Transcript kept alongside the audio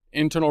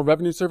Internal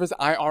Revenue Service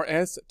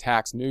IRS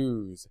Tax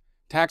News.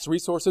 Tax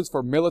resources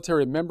for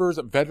military members,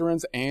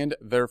 veterans, and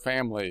their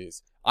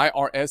families.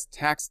 IRS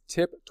Tax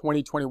Tip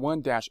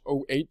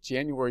 2021-08,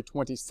 January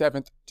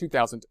 27th,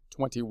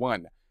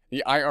 2021.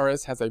 The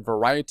IRS has a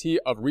variety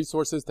of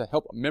resources to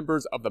help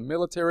members of the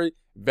military,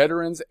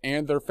 veterans,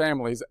 and their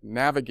families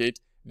navigate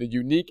the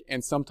unique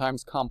and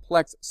sometimes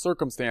complex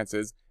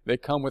circumstances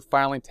that come with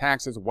filing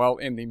taxes while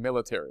in the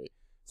military.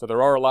 So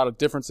there are a lot of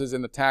differences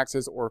in the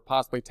taxes or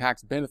possibly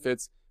tax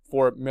benefits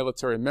for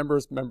military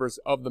members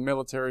of the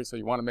military. So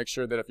you want to make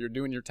sure that if you're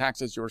doing your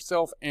taxes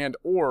yourself and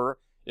or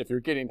if you're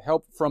getting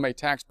help from a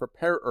tax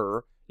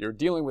preparer, you're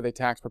dealing with a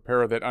tax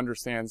preparer that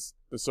understands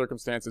the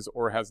circumstances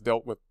or has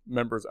dealt with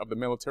members of the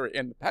military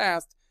in the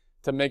past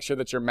to make sure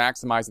that you're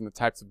maximizing the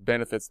types of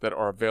benefits that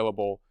are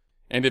available.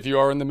 And if you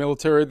are in the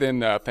military,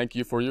 then thank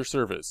you for your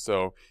service.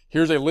 So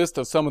here's a list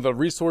of some of the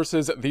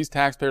resources these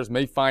taxpayers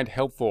may find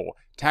helpful.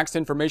 Tax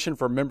information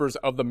for members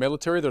of the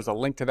military, there's a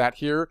link to that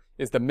here,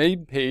 is the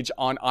main page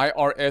on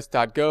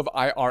irs.gov,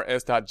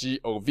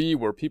 irs.gov,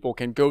 where people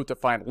can go to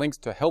find links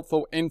to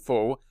helpful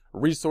info,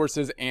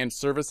 resources, and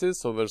services.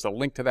 So there's a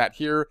link to that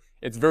here.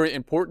 It's very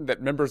important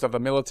that members of the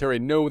military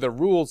know the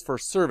rules for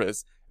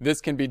service.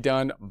 This can be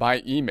done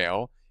by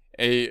email.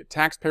 A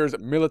taxpayer's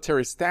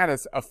military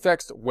status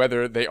affects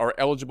whether they are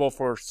eligible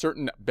for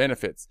certain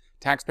benefits.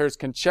 Taxpayers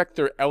can check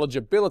their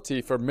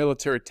eligibility for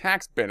military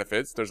tax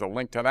benefits. There's a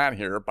link to that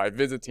here by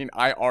visiting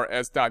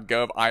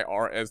irs.gov,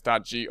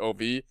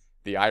 irs.gov,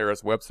 the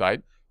IRS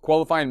website.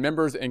 Qualifying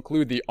members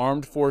include the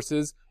armed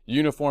forces,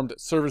 uniformed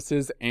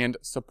services, and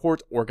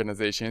support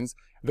organizations.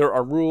 There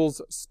are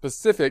rules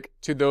specific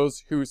to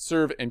those who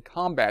serve in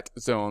combat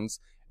zones.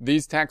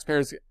 These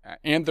taxpayers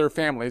and their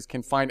families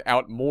can find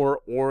out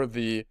more or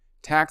the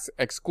tax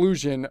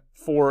exclusion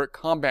for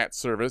combat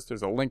service.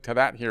 There's a link to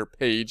that here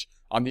page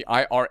on the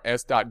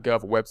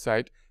irs.gov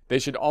website. They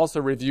should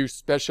also review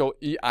special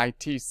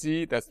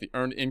EITC, that's the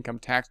Earned Income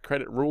Tax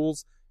Credit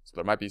rules. So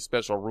there might be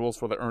special rules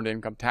for the Earned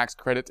Income Tax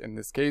Credit in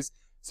this case.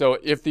 So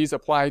if these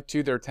apply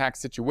to their tax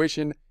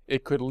situation,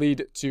 it could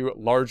lead to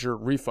larger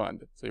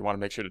refund. So you want to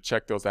make sure to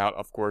check those out,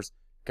 of course,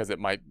 because it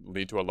might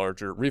lead to a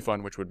larger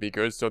refund, which would be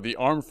good. So the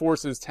Armed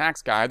Forces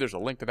Tax Guide, there's a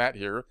link to that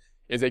here,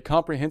 is a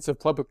comprehensive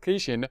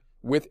publication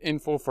with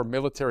info for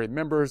military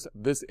members.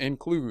 This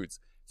includes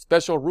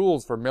special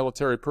rules for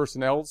military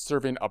personnel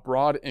serving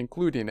abroad,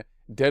 including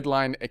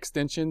deadline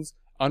extensions,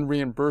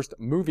 unreimbursed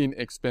moving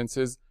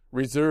expenses,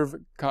 reserve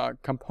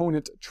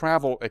component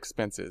travel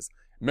expenses.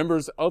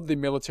 Members of the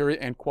military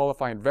and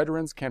qualifying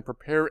veterans can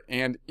prepare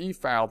and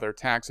e-file their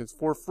taxes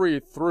for free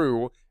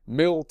through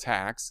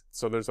MilTax.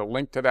 So there's a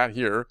link to that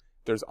here.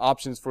 There's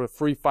options for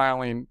free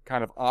filing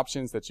kind of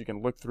options that you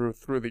can look through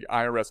the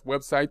IRS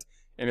website.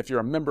 And if you're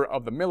a member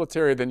of the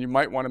military, then you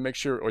might want to make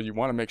sure, or you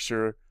want to make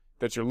sure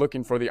that you're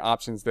looking for the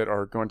options that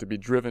are going to be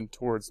driven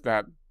towards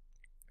that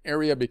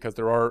area, because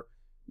there are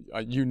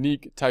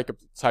unique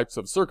types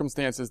of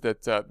circumstances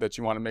that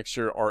you want to make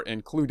sure are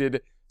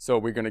included. So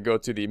we're going to go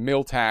to the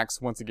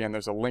MilTax. Once again,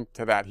 there's a link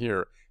to that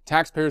here.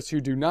 Taxpayers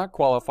who do not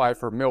qualify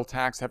for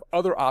MilTax have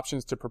other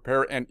options to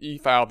prepare and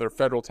e-file their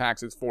federal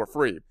taxes for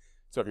free.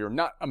 So if you're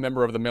not a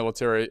member of the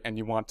military and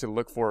you want to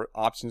look for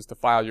options to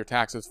file your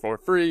taxes for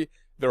free,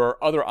 there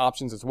are other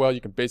options as well. You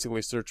can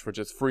basically search for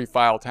just free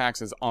file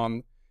taxes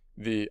on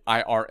the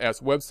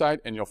IRS website,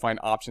 and you'll find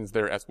options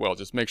there as well.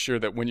 Just make sure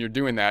that when you're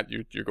doing that,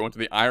 you're going to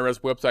the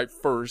IRS website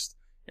first,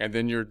 and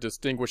then you're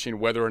distinguishing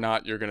whether or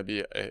not you're going to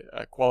be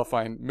a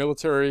qualifying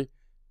military,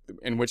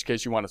 in which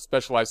case you want a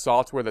specialized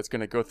software that's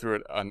going to go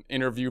through an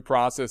interview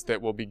process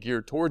that will be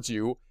geared towards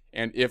you.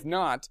 And if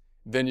not,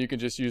 then you can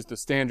just use the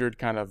standard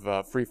kind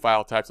of free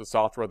file types of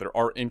software. There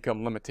are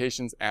income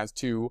limitations as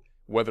to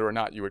whether or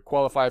not you would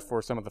qualify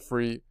for some of the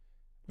free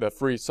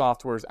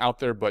softwares out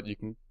there, but you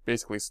can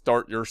basically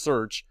start your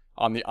search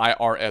on the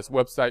IRS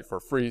website for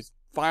free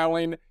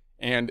filing,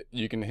 and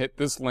you can hit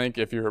this link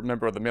if you're a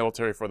member of the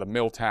military for the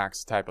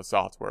MilTax type of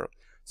software.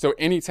 So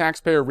any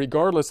taxpayer,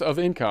 regardless of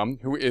income,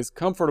 who is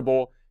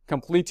comfortable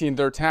completing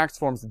their tax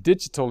forms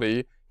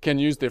digitally can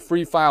use the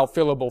free file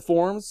fillable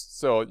forms.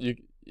 So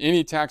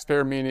any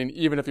taxpayer, meaning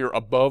even if you're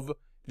above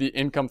the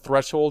income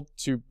threshold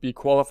to be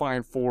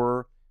qualifying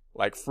for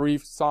like free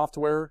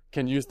software,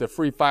 can use the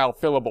free file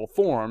fillable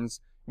forms,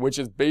 which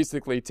is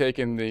basically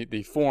taking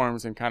the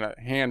forms and kind of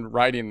hand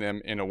writing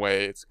them in a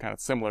way. It's kind of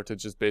similar to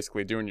just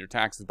basically doing your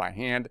taxes by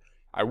hand.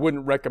 I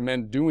wouldn't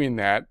recommend doing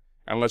that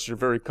unless you're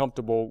very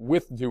comfortable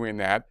with doing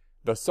that.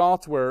 The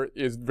software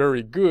is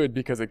very good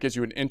because it gives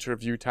you an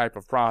interview type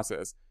of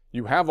process.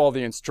 You have all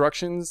the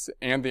instructions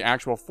and the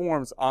actual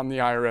forms on the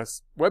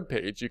IRS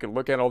webpage. You can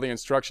look at all the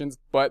instructions,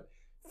 but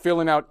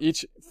filling out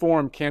each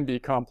form can be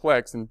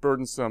complex and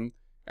burdensome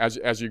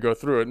as you go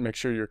through it. Make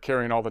sure you're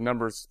carrying all the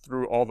numbers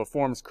through all the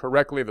forms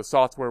correctly. The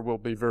software will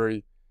be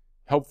very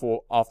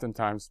helpful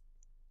oftentimes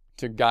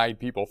to guide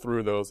people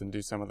through those and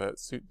do some of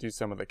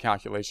the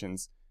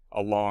calculations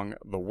along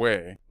the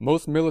way.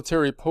 Most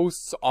military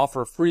posts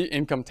offer free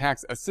income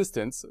tax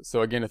assistance.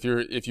 So again,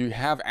 if you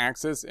have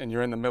access and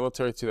you're in the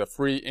military to the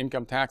free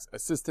income tax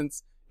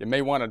assistance, you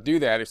may want to do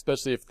that,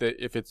 especially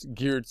if it's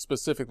geared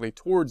specifically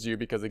towards you,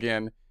 because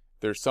again,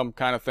 there's some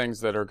kind of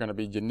things that are going to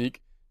be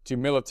unique to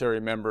military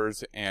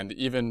members, and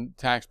even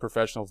tax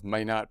professionals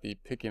may not be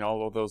picking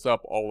all of those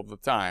up all of the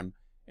time.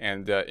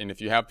 And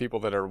if you have people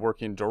that are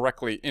working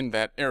directly in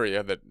that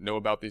area that know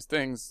about these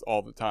things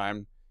all the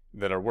time,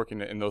 that are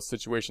working in those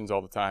situations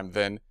all the time,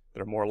 then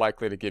they're more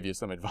likely to give you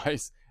some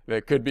advice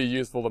that could be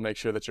useful to make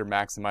sure that you're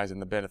maximizing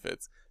the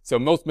benefits. So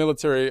most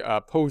military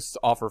posts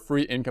offer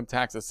free income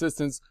tax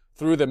assistance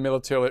through the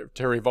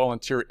Military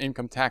Volunteer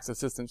Income Tax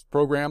Assistance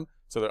Program.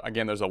 So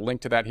again, there's a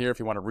link to that here if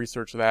you want to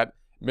research that.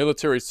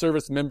 Military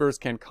service members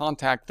can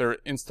contact their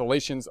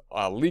installation's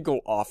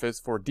legal office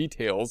for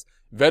details.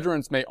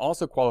 Veterans may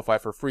also qualify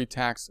for free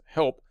tax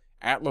help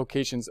at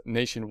locations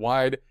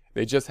nationwide.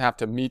 They just have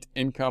to meet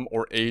income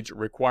or age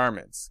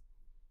requirements.